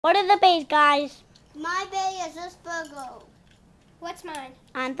What are the bays, guys? My bay is this Virgo. What's mine?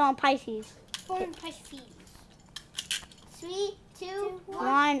 I'm throwing Pisces. Throwing Pisces. 3, 2, 1.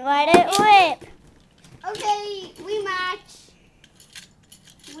 One, let it rip. Okay, we match.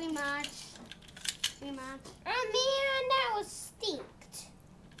 We match. We match. Oh man, that was stinked.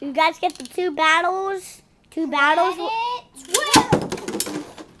 You guys get the two battles. Two battles.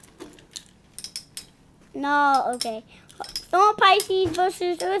 No, okay. Throwing Pisces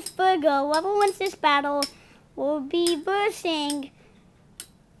versus Earth Virgo. Whoever wins this battle will be versing.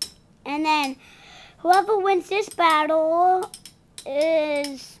 And then whoever wins this battle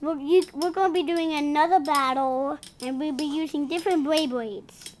is we're going to be doing another battle, and we'll be using different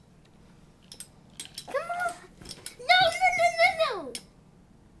BeyBlades. Come on. No.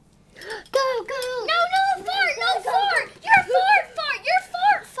 Go. No, fart. No, fart. You're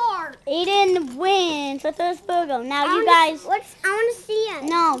fart. Aiden wins with Earth Virgo. Now you guys. I want to see it.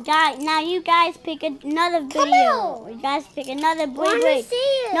 No, guys. Now you guys pick another video. You guys pick another I want to BeyBlade. see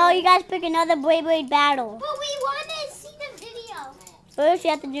it. No, you guys pick another BeyBlade battle. But we want to see the video. First,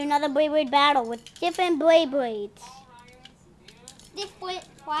 you have to do another BeyBlade battle with different BeyBlades. Different,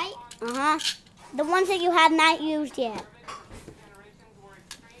 right? The ones that you have not used yet.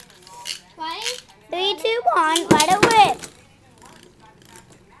 Right? 3, 2, 1, let it rip.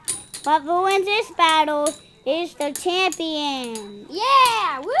 Whoever wins this battle is the champion. Yeah.